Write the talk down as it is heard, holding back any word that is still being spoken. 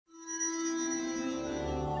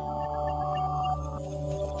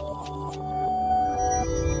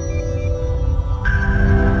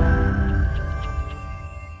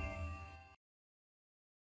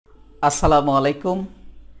আসসালামু আলাইকুম।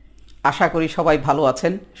 আশা করি সবাই ভালো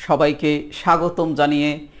আছেন। সবাইকে স্বাগতম জানিয়ে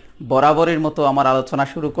বরাবরের মতো আমার আলোচনা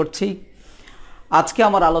শুরু করছি। আজকে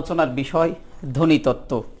আমার আলোচনার বিষয়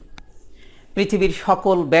ধ্বনিতত্ত্ব। পৃথিবীর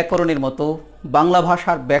সকল ব্যাকরণের মতো বাংলা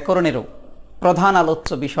ভাষার ব্যাকরণেরও প্রধান আলোচ্য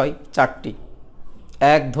বিষয় চারটি: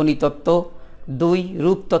 ১ ধ্বনিতত্ত্ব, ২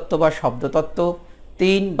 রূপতত্ত্ব বা শব্দতত্ত্ব,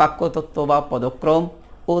 ৩ বাক্যতত্ত্ব বা পদক্রম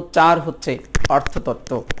ও ৪ হচ্ছে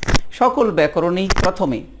অর্থতত্ত্ব। সকল ব্যাকরণই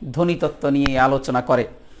প্রথমে ধ্বনিতত্ত্ব নিয়ে আলোচনা করে।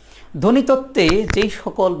 ধ্বনিতত্ত্বে যেই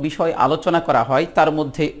সকল বিষয় আলোচনা করা হয় তার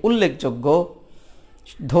মধ্যে উল্লেখযোগ্য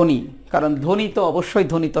ধ্বনি, কারণ ধ্বনি তো অবশ্যই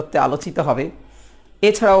ধ্বনিতত্ত্বে আলোচিত হবে।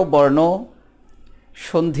 এছাড়াও বর্ণ,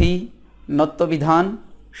 সন্ধি, নত্যবিধান,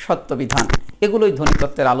 সত্যবিধান, এগুলোই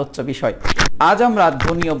ধ্বনিতত্ত্বের আলোচ্য বিষয়। আজ আমরা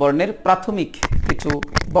ধ্বনি ও বর্ণের প্রাথমিক কিছু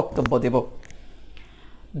বক্তব্য দেব।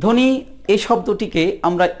 ধ্বনি এই শব্দটিকে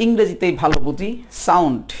আমরা ইংরেজিতেই ভালো বুঝি,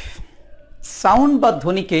 সাউন্ড। সাউন্ড বা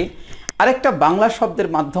ধ্বনিকে আরেকটা বাংলা শব্দের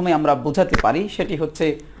মাধ্যমে আমরা বোঝাতে পারি, সেটি হচ্ছে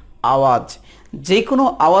আওয়াজ। যে কোনো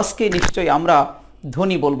আওয়াজকে নিশ্চয়ই আমরা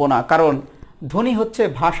ধ্বনি বলবো না, কারণ ধ্বনি হচ্ছে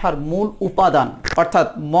ভাষার মূল উপাদান, অর্থাৎ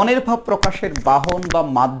মনের ভাব প্রকাশের বাহন বা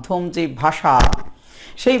মাধ্যম যে ভাষা,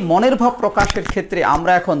 সেই মনের ভাব প্রকাশের ক্ষেত্রে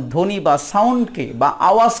আমরা এখন ধ্বনি বা সাউন্ডকে বা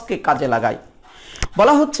আওয়াজকে কাজে লাগাই।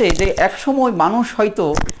 বলা হচ্ছে যে একসময় মানুষ হয়তো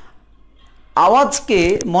আওয়াজকে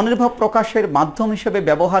মনের ভাব প্রকাশের মাধ্যম হিসেবে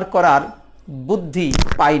ব্যবহার করার বুদ্ধি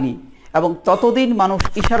পায়নি, এবং ততদিন মানুষ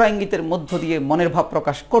ইশারা ইঙ্গিতের মধ্য দিয়ে মনের ভাব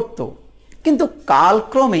প্রকাশ করত। কিন্তু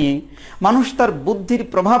কালক্রমে মানুষ তার বুদ্ধির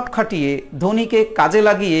প্রভাব খাটিয়ে ধ্বনিকে কাজে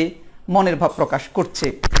লাগিয়ে মনের ভাব প্রকাশ করছে।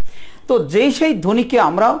 তো সেই ধ্বনিকে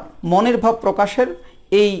আমরা মনের ভাব প্রকাশের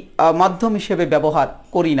এই মাধ্যম হিসেবে ব্যবহার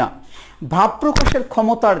করি না। ভাব প্রকাশের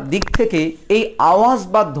ক্ষমতার দিক থেকে এই আওয়াজ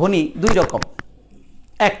বা ধ্বনি দুই রকম।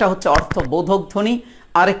 একটা হচ্ছে অর্থবোধক ধ্বনি,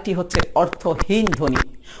 আরেকটি হচ্ছে অর্থহীন ধ্বনি।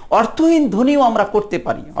 অর্থহীন ধ্বনিও আমরা করতে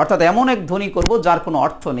পারি, অর্থাৎ এমন এক ধ্বনি করব যার কোনো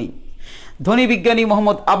অর্থ নেই। ধ্বনি বিজ্ঞানী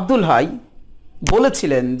মোহাম্মদ আব্দুল হাই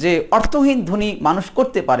বলেছিলেন যে অর্থহীন ধ্বনি মানুষ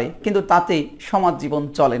করতে পারে, কিন্তু তাতে সমাজ জীবন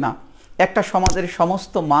চলে না। একটা সমাজের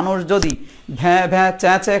সমস্ত মানুষ যদি ভ্যাঁ ভ্যাঁ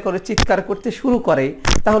চ্যাঁ চ্যাঁ করে চিৎকার করতে শুরু করে,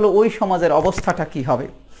 তাহলে ওই সমাজের অবস্থাটা কি হবে?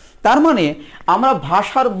 তার মানে আমরা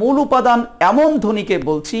ভাষার মূল উপাদান এমন ধ্বনিকে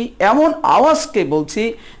বলছি, এমন আওয়াজকে বলছি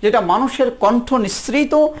যেটা মানুষের কণ্ঠ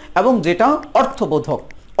নিঃসৃত এবং যেটা অর্থবোধক।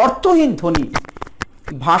 অর্থহীন ধ্বনি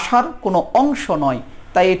ভাষার কোনো অংশ নয়,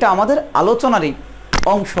 তাই এটা আমাদের আলোচনারই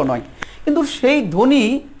অংশ নয়। কিন্তু সেই ধ্বনি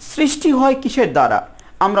সৃষ্টি হয় কিসের দ্বারা?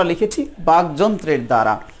 আমরা লিখেছি বাকযন্ত্রের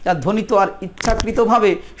দ্বারা। ধ্বনি তো আর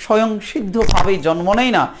ইচ্ছাকৃতভাবে স্বয়ং সিদ্ধভাবেই জন্ম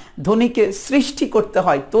নেয় না, ধ্বনিকে সৃষ্টি করতে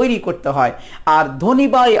হয়, তৈরি করতে হয়। আর ধ্বনি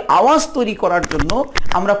বা এই আওয়াজ তৈরি করার জন্য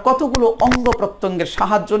আমরা কতগুলো অঙ্গ প্রত্যঙ্গের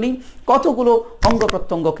সাহায্য নিই, কতগুলো অঙ্গ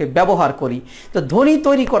প্রত্যঙ্গকে ব্যবহার করি। তো ধ্বনি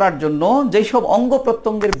তৈরি করার জন্য যেসব অঙ্গ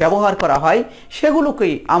প্রত্যঙ্গের ব্যবহার করা হয়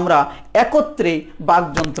সেগুলোকেই আমরা একত্রে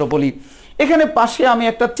বাকযন্ত্র বলি। এখানে পাশে আমি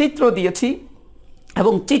একটা চিত্র দিয়েছি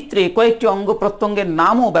এবং চিত্রে কয়েকটি অঙ্গ প্রত্যঙ্গের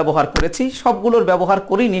নামও ব্যবহার করেছি। সবগুলোর ব্যবহার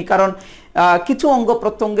করিনি, কারণ কিছু অঙ্গ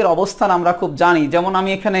প্রত্যঙ্গের অবস্থান আমরা খুব জানি। যেমন আমি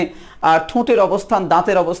এখানে ঠোঁটের অবস্থান,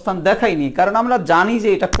 দাঁতের অবস্থান দেখাইনি, কারণ আমরা জানি যে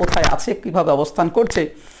এটা কোথায় আছে, কিভাবে অবস্থান করছে।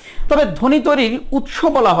 তবে ধ্বনি তৈরির উৎস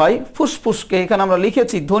বলা হয় ফুসফুসকে। এখানে আমরা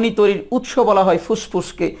লিখেছি ধ্বনি তৈরির উৎস বলা হয়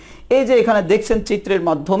ফুসফুসকে। এই যে এখানে দেখছেন চিত্রের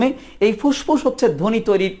মাধ্যমে, এই ফুসফুস হচ্ছে ধ্বনি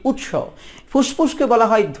তৈরির উৎস। ফুসফুসকে বলা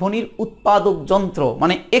হয় ধ্বনির উৎপাদক যন্ত্র,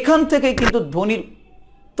 মানে এখান থেকে কিন্তু ধ্বনির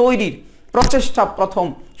তৈরির প্রচেষ্টা প্রথম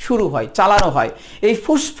শুরু হয়, চালানো হয়। এই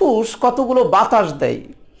ফুসফুস কতগুলো বাতাস দেয়,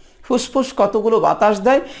 ফুসফুস কতগুলো বাতাস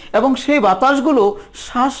দেয় এবং সেই বাতাসগুলো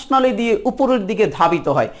শ্বাসনালী দিয়ে উপরের দিকে ধাবিত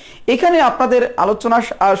হয়। এখানে আপনাদের আলোচনা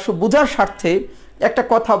বোঝার স্বার্থে একটা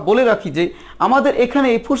কথা বলে রাখি যে আমাদের এখানে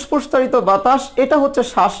এই ফুসফুসতাড়িত বাতাস, এটা হচ্ছে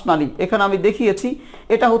শ্বাসনালী। এখানে আমি দেখিয়েছি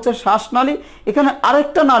এটা হচ্ছে শ্বাসনালী। এখানে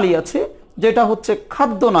আরেকটা নালী আছে যেটা হচ্ছে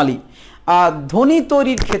খাদ্যনালী। ধ্বনি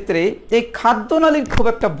তৈরির ক্ষেত্রে এই খাদ্যনালীর খুব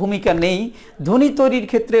একটা ভূমিকা নেই। ধ্বনি তৈরির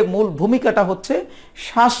ক্ষেত্রে মূল ভূমিকাটা হচ্ছে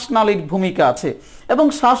শ্বাসনালীর ভূমিকা আছে, এবং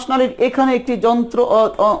শ্বাসনালীর এখানে একটি যন্ত্র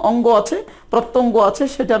অঙ্গ আছে, প্রত্যঙ্গ আছে,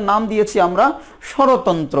 সেটার নাম দিয়েছি আমরা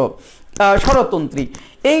স্বরতন্ত্রী।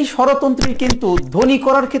 এই স্বরতন্ত্রীর কিন্তু ধ্বনি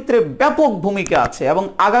করার ক্ষেত্রে ব্যাপক ভূমিকা আছে, এবং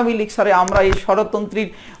আগামী লেকচারে আমরা এই স্বরতন্ত্রীর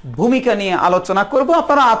ভূমিকা নিয়ে আলোচনা করব।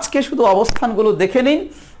 আপনারা আজকে শুধু অবস্থানগুলো দেখে নিন,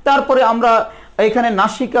 তারপরে আমরা এখানে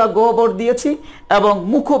নাসিকা গহ্বর দিয়েছি এবং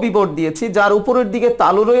মুখবিবর দিয়েছি, যার উপরের দিকে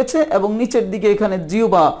তালু রয়েছে এবং নিচের দিকে এখানে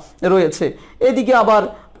জিহ্বা রয়েছে। এদিকে আবার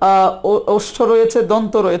ওষ্ঠ রয়েছে,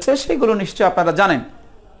 দন্ত রয়েছে, সেগুলো নিশ্চয়ই আপনারা জানেন।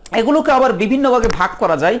 এগুলোকে আবার বিভিন্ন ভাগে ভাগ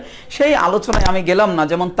করা যায়, সেই আলোচনায় আমি গেলাম না।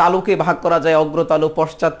 যেমন তালুকে ভাগ করা যায় অগ্রতালু,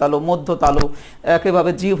 পশ্চাৎ তালু, মধ্য তালু,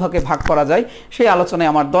 একইভাবে জিহ্বাকে ভাগ করা যায়, সেই আলোচনায়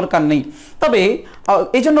আমার দরকার নেই। তবে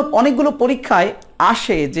এই জন্য অনেকগুলো পরীক্ষায়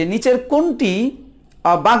আসে যে নিচের কোনটি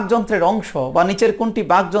বাকযন্ত্রের অংশ বা নিচের কোনটি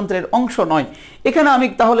বাকযন্ত্রের অংশ নয়। এখানে আমি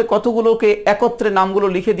তাহলে কতগুলোকে একত্রে নামগুলো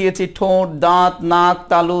লিখে দিয়েছি। ঠোঁট, দাঁত, নাক,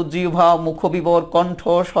 তালু, জিহ্বা, মুখবিবর, কণ্ঠ,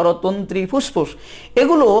 স্বরতন্ত্রী, ফুসফুস।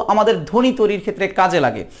 এগুলো আমাদের ধ্বনি তৈরির ক্ষেত্রে কাজে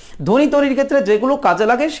লাগে। ধ্বনি তৈরির ক্ষেত্রে যেগুলো কাজে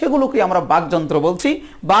লাগে সেগুলোকে আমরা বাকযন্ত্র বলছি।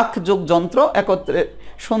 বাক যোগ যন্ত্র একত্রে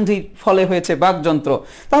সন্ধির ফলে হয়েছে বাকযন্ত্র।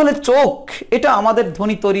 তাহলে চোখ এটা আমাদের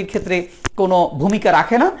ধ্বনি তৈরির ক্ষেত্রে কোনো ভূমিকা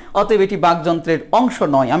রাখে না, অতএব এটি বাকযন্ত্রের অংশ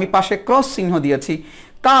নয়। আমি পাশে ক্রস চিহ্ন দিয়েছি।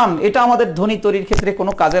 কান এটা আমাদের ধ্বনি তৈরির ক্ষেত্রে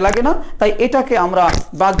কোনো কাজে লাগে না, তাই এটাকে আমরা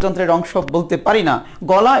বাকযন্ত্রের অংশ বলতে পারি না।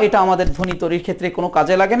 গলা এটা আমাদের ধ্বনি তৈরির ক্ষেত্রে কোনো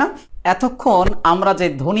কাজে লাগে না। এতক্ষণ আমরা যে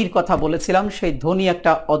ধ্বনির কথা বলেছিলাম সেই ধ্বনি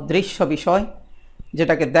একটা অদৃশ্য বিষয়,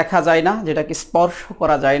 যেটাকে দেখা যায় না, যেটাকে স্পর্শ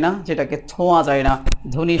করা যায় না, যেটাকে ছোঁয়া যায় না।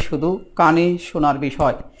 ধ্বনি শুধু কানে শোনার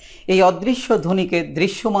বিষয়। এই অদৃশ্য ধ্বনিকে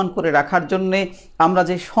দৃশ্যমান করে রাখার জন্যে আমরা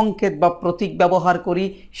যে সংকেত বা প্রতীক ব্যবহার করি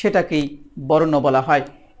সেটাকেই বর্ণ বলা হয়,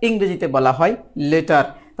 ইংরেজিতে বলা হয় লেটার।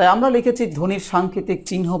 তাই আমরা লিখেছি ধ্বনির সাংকেতিক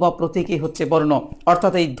চিহ্ন বা প্রতীকই হচ্ছে বর্ণ।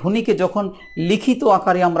 অর্থাৎ এই ধ্বনিকে যখন লিখিত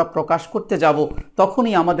আকারে আমরা প্রকাশ করতে যাব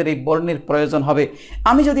তখনই আমাদের এই বর্ণের প্রয়োজন হবে।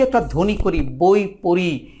 আমি যদি একটা ধ্বনি করি বই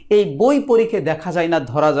পড়ি, এই বই পরীকে দেখা যায় না,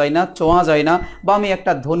 ধরা যায় না, ছোঁয়া যায় না। বা আমি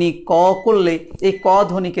একটা ধ্বনি ক করলে এই ক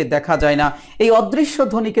ধ্বনিকে দেখা যায় না। এই অদৃশ্য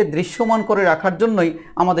ধ্বনিকে দৃশ্যমান করে রাখার জন্যই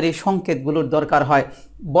আমাদের এই সংকেতগুলোর দরকার হয়।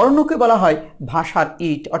 বর্ণকে বলা হয় ভাষার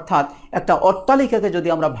ইট। অর্থাৎ একটা অট্টালিকাকে যদি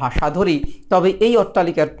আমরা ভাষা ধরি তবে এই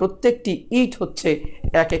অট্টালিকার প্রত্যেকটি ইট হচ্ছে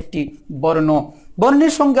এক একটি বর্ণ।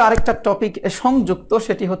 বর্ণের সঙ্গে আরেকটা টপিক সংযুক্ত,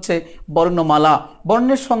 সেটি হচ্ছে বর্ণমালা।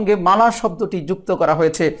 বর্ণের সঙ্গে মালা শব্দটি যুক্ত করা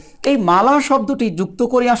হয়েছে। এই মালা শব্দটি যুক্ত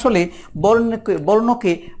করে আসলে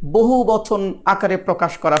বর্ণকে বহু বচন আকারে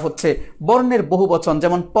প্রকাশ করা হচ্ছে। বর্ণের বহু বচন,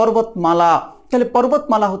 যেমন পর্বতমালা। তাহলে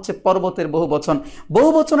পর্বতমালা হচ্ছে পর্বতের বহু বচন। বহু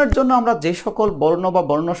বচনের জন্য আমরা যে সকল বর্ণ বা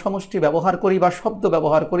বর্ণ সমষ্টি ব্যবহার করি বা শব্দ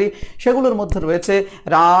ব্যবহার করি সেগুলোর মধ্যে রয়েছে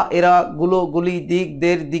রা, এরা, গুলো, গুলি, দিক,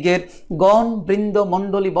 দের, দিগের, গণ, বৃন্দ,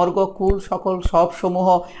 মণ্ডলী, বর্গ, কুল, সকল, সব, সমূহ,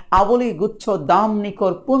 আবলি, গুচ্ছ, দাম,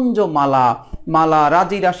 নিকর, পুঞ্জ, মালা। মালা,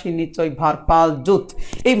 রাজি, রাশি, নিশ্চয়, ভার, পাল, জুত।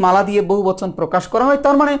 এই মালা দিয়ে বহু বচন প্রকাশ করা হয়।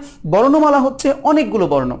 তার মানে বর্ণমালা হচ্ছে অনেকগুলো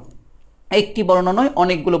বর্ণ, একটি বর্ণ নয়,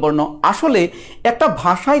 অনেকগুলো বর্ণ। আসলে একটা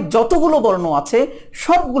ভাষায় যতগুলো বর্ণ আছে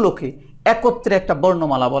সবগুলোকে একত্রে একটা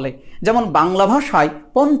বর্ণমালা বলে। যেমন বাংলা ভাষায়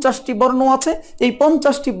 50টি বর্ণ আছে, এই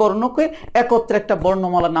 50টি বর্ণকে একত্রে একটা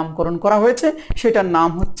বর্ণমালা নামকরণ করা হয়েছে, সেটার নাম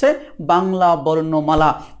হচ্ছে বাংলা বর্ণমালা।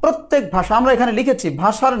 প্রত্যেক ভাষা, আমরা এখানে লিখেছি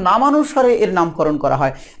ভাষার নামানুসারে এর নামকরণ করা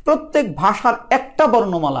হয়। প্রত্যেক ভাষার একটা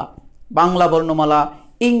বর্ণমালা, বাংলা বর্ণমালা,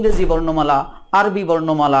 ইংরেজি বর্ণমালা, আরবি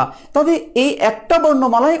বর্ণমালা। তবে এই একটা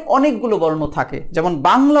বর্ণমালায় অনেকগুলো বর্ণ থাকে। যেমন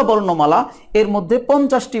বাংলা বর্ণমালা, এর মধ্যে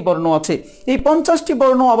 50টি বর্ণ আছে। এই 50টি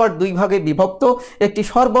বর্ণ আবার দুই ভাগে বিভক্ত, একটি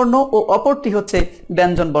স্বরবর্ণ ও অপরটি হচ্ছে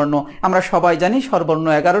ব্যঞ্জন বর্ণ। আমরা সবাই জানি স্বরবর্ণ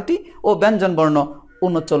 11টি ও ব্যঞ্জন বর্ণ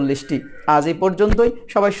 39টি। আজ এই পর্যন্তই।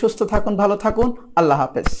 সবাই সুস্থ থাকুন, ভালো থাকুন। আল্লাহ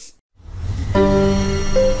হাফেজ।